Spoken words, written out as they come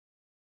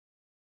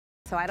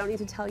so I don't need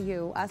to tell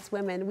you, us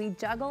women, we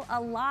juggle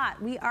a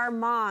lot. We are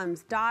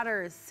moms,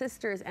 daughters,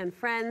 sisters, and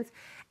friends.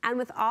 And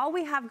with all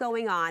we have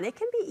going on, it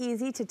can be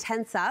easy to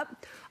tense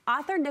up.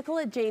 Author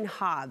Nicola Jane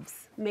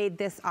Hobbs made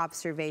this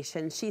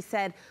observation. She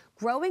said,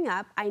 growing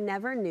up, I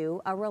never knew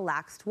a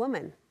relaxed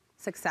woman.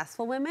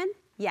 Successful women?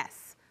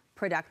 Yes.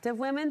 Productive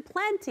women?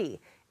 Plenty.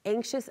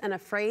 Anxious and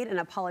afraid and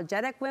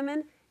apologetic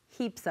women?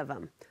 Heaps of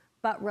them.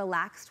 But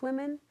relaxed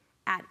women,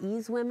 at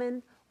ease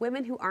women,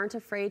 women who aren't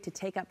afraid to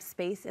take up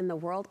space in the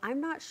world,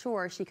 I'm not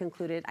sure, she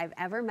concluded, I've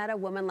ever met a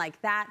woman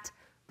like that,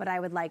 but I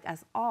would like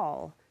us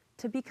all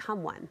to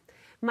become one.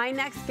 My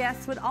next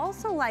guest would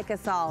also like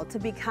us all to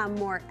become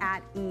more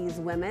at ease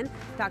women.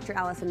 Dr.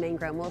 Allison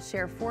Mangrum will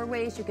share 4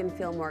 ways you can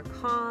feel more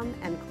calm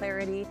and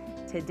clarity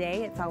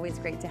today. It's always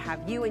great to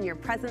have you and your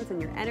presence and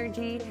your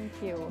energy. Thank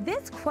you.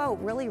 This quote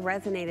really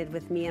resonated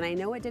with me, and I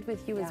know it did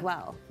with you as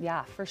well.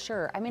 Yeah, for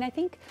sure. I mean, I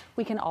think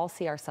we can all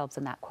see ourselves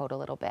in that quote a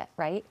little bit,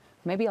 right?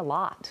 Maybe a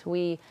lot.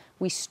 We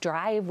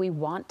strive, we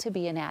want to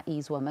be an at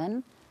ease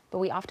woman, but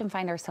we often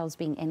find ourselves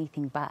being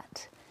anything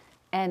but.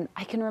 And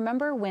I can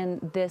remember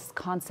when this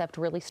concept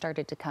really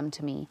started to come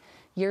to me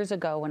years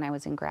ago when I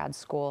was in grad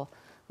school.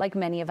 Like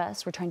many of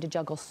us, we're trying to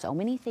juggle so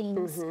many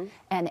things,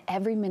 and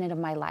every minute of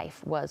my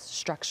life was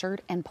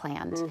structured and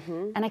planned.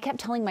 And I kept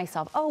telling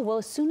myself, oh, well,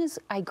 as soon as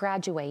I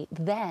graduate,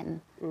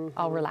 then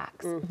I'll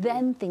relax.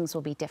 Then things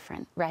will be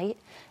different, right?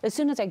 As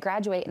soon as I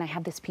graduate and I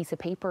have this piece of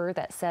paper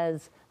that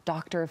says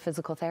Doctor of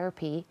Physical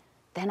Therapy,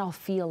 then I'll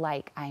feel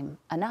like I'm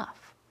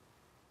enough.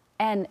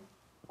 And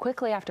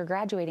quickly after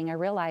graduating, I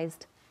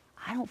realized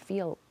I don't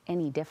feel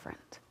any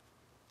different.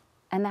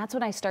 And that's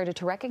when I started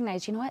to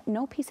recognize, you know what,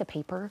 no piece of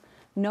paper,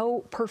 no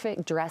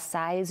perfect dress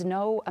size,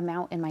 no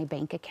amount in my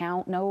bank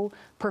account, no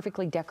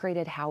perfectly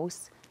decorated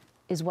house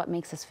is what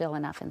makes us feel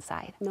enough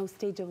inside. No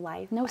stage of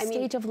life. No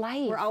stage of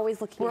life. We're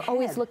always looking ahead. We're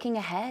always looking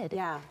ahead.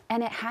 Yeah.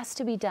 And it has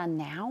to be done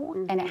now,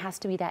 and it has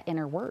to be that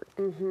inner work.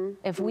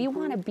 If we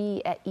want to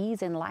be at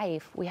ease in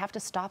life, we have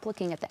to stop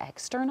looking at the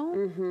external,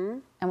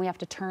 and we have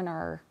to turn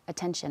our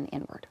attention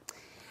inward.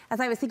 As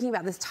I was thinking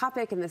about this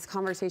topic and this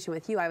conversation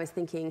with you, I was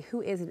thinking,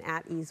 who is an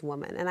at-ease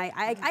woman? And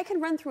I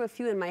can run through a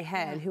few in my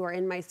head who are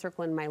in my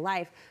circle in my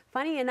life.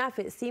 Funny enough,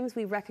 it seems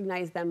we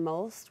recognize them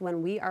most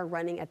when we are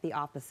running at the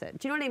opposite.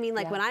 Do you know what I mean?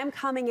 Like when I'm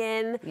coming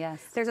in,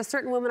 there's a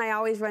certain woman I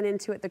always run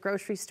into at the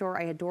grocery store.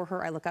 I adore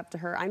her. I look up to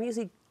her. I'm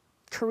usually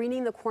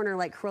careening the corner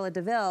like Cruella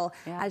de Vil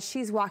as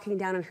she's walking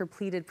down in her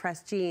pleated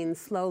pressed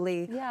jeans,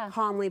 slowly,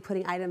 calmly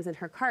putting items in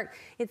her cart.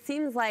 It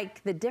seems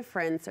like the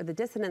difference or the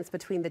dissonance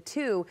between the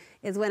two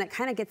is when it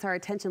kind of gets our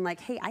attention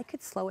like, hey, I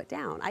could slow it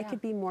down. I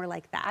could be more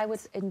like that. I would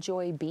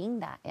enjoy being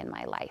that in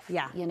my life.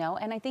 You know,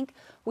 and I think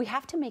we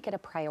have to make it a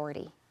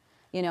priority.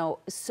 You know,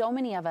 so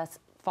many of us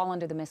fall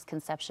under the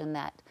misconception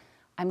that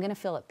I'm going to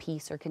feel at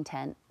peace or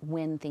content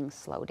when things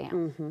slow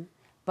down.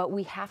 But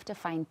we have to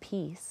find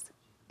peace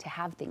to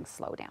have things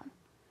slow down.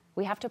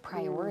 We have to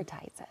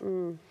prioritize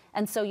it.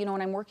 And so, you know,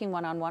 when I'm working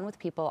one-on-one with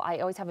people, I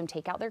always have them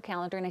take out their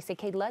calendar and I say,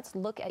 okay, let's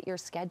look at your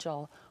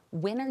schedule.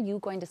 When are you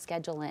going to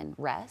schedule in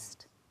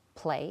rest,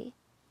 play,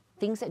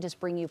 things that just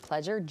bring you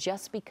pleasure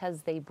just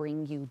because they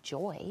bring you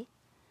joy?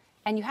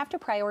 And you have to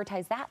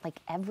prioritize that like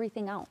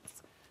everything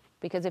else.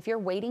 Because if you're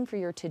waiting for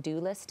your to-do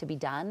list to be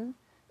done,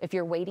 if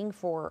you're waiting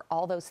for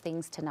all those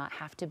things to not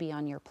have to be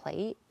on your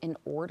plate in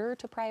order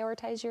to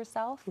prioritize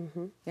yourself,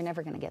 you're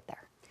never gonna get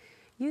there.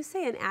 You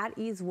say an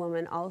at-ease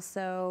woman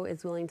also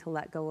is willing to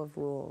let go of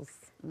rules.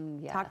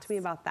 Talk to me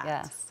about that.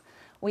 Yes.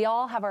 We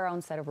all have our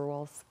own set of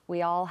rules.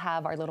 We all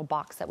have our little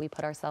box that we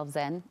put ourselves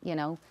in. You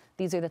know,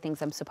 these are the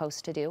things I'm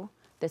supposed to do.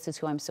 This is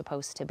who I'm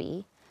supposed to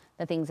be.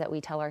 The things that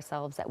we tell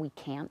ourselves that we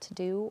can't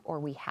do or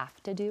we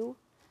have to do.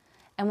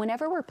 And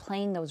whenever we're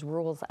playing those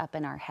rules up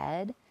in our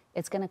head,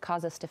 it's going to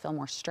cause us to feel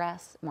more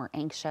stressed, more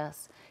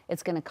anxious.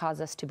 It's going to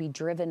cause us to be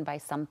driven by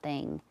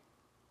something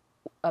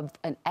of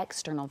an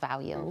external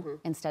value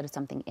instead of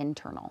something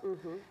internal.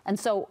 And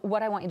so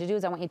what I want you to do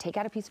is I want you to take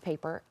out a piece of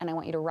paper and I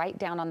want you to write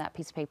down on that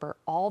piece of paper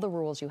all the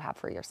rules you have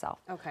for yourself.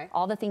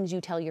 All the things you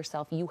tell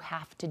yourself you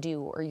have to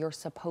do or you're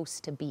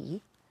supposed to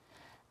be.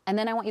 And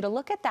then I want you to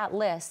look at that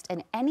list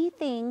and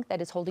anything that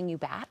is holding you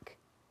back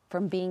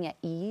from being at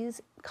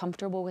ease,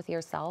 comfortable with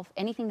yourself,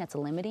 anything that's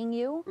limiting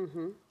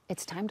you,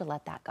 it's time to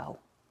let that go.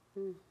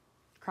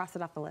 Cross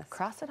it off the list.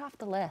 Cross it off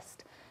the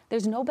list.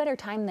 There's no better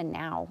time than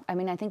now. I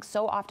mean, I think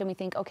so often we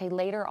think, okay,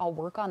 later I'll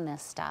work on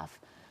this stuff.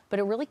 But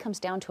it really comes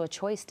down to a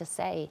choice to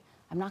say,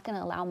 I'm not going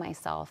to allow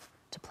myself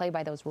to play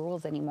by those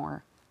rules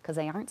anymore because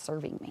they aren't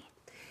serving me.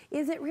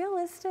 Is it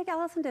realistic,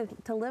 Allison,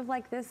 to live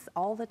like this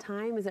all the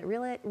time? Is it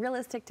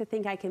realistic to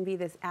think I can be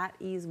this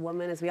at-ease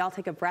woman as we all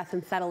take a breath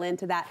and settle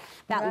into that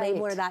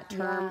label or that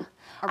term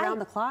around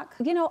the clock?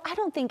 You know, I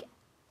don't think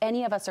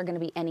any of us are going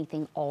to be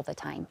anything all the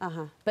time.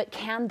 But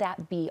can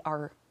that be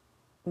our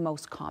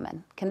most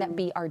common? Can that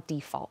be our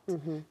default?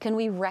 Can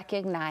we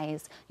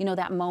recognize, you know,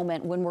 that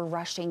moment when we're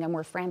rushing and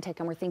we're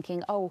frantic and we're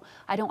thinking, oh,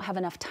 I don't have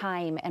enough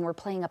time, and we're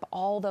playing up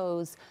all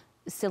those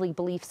silly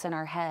beliefs in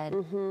our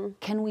head?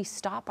 Can we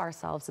stop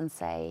ourselves and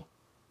say,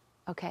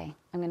 okay,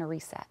 I'm going to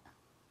reset.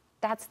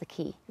 That's the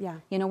key. Yeah.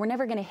 You know, we're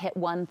never going to hit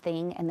one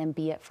thing and then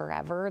be it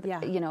forever.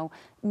 Yeah. You know,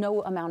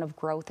 no amount of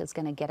growth is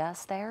going to get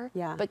us there.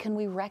 Yeah. But can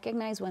we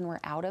recognize when we're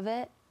out of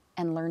it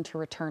and learn to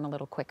return a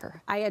little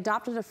quicker? I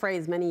adopted a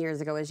phrase many years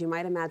ago. As you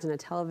might imagine, a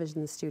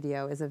television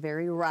studio is a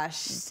very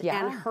rushed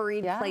Yeah. and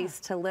hurried Yeah. place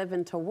to live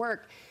and to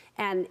work.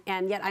 And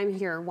yet I'm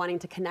here wanting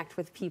to connect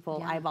with people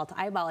Yeah. eyeball to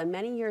eyeball. And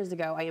many years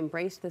ago, I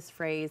embraced this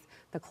phrase,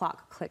 the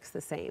clock clicks the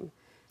same.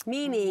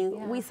 Meaning,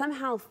 Yeah. we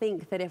somehow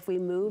think that if we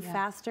move Yeah.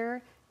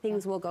 faster,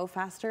 things will go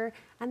faster.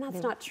 And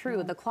that's not true.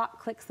 Yeah. The clock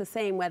clicks the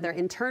same, whether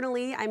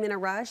internally I'm in a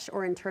rush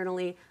or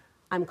internally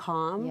I'm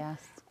calm.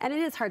 Yes. And it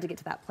is hard to get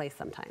to that place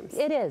sometimes.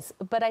 It is,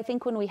 but I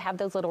think when we have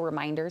those little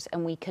reminders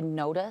and we can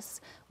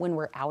notice when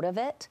we're out of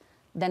it,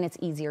 then it's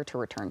easier to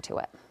return to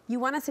it. You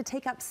want us to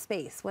take up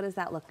space. What does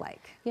that look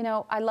like? You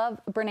know, I love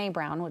Brene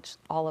Brown, which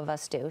all of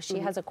us do. She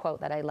has a quote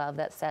that I love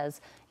that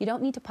says, you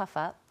don't need to puff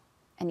up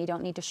and you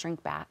don't need to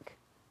shrink back.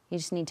 You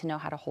just need to know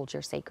how to hold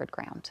your sacred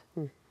ground.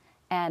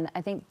 And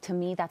I think to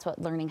me, that's what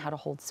learning how to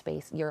hold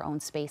space, your own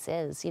space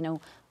is. You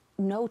know,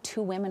 no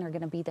two women are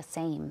going to be the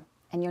same,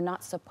 and you're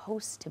not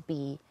supposed to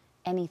be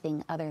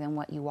anything other than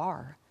what you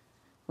are.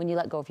 When you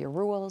let go of your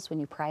rules, when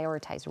you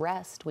prioritize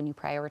rest, when you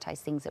prioritize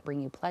things that bring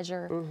you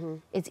pleasure,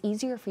 it's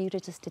easier for you to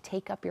just to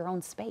take up your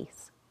own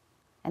space.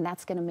 And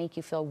that's going to make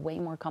you feel way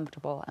more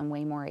comfortable and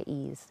way more at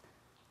ease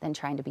than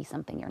trying to be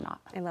something you're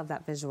not. I love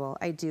that visual.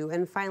 I do.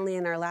 And finally,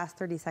 in our last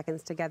 30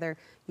 seconds together,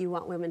 you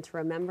want women to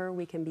remember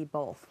we can be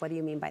both. What do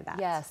you mean by that?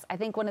 Yes, I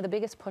think one of the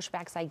biggest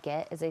pushbacks I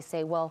get is they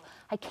say, well,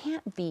 I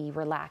can't be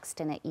relaxed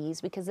and at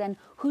ease because then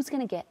who's going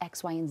to get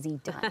X, Y, and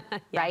Z done,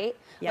 right?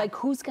 Yeah. Like,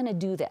 who's going to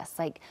do this?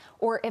 Like,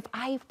 or if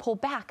I pull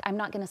back, I'm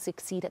not going to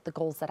succeed at the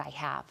goals that I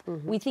have.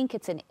 We think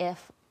it's an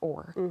if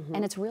or,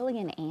 and it's really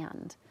an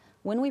and.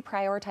 When we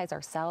prioritize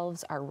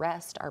ourselves, our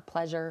rest, our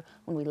pleasure,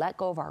 when we let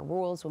go of our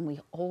rules, when we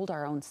hold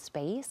our own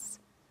space,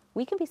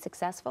 we can be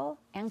successful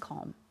and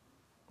calm.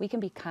 We can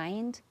be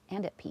kind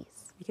and at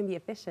peace. You can be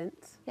efficient.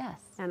 Yes.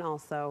 And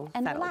also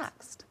And settled.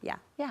 relaxed. Yeah.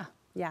 Yeah.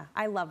 Yeah.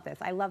 I love this.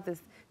 I love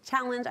this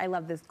challenge. I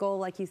love this goal,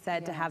 like you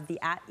said, to Yes. have the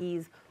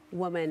at-ease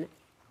woman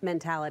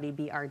mentality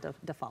be our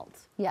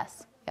default.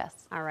 Yes.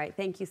 Yes. All right.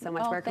 Thank you so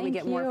much. Oh, Where can we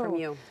thank get more from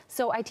you?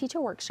 So I teach a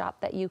workshop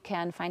that you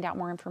can find out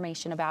more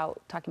information about,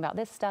 talking about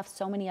this stuff,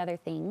 so many other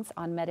things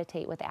on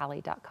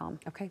meditatewithally.com.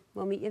 Okay.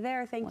 We'll meet you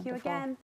there. Thank you Wonderful. again.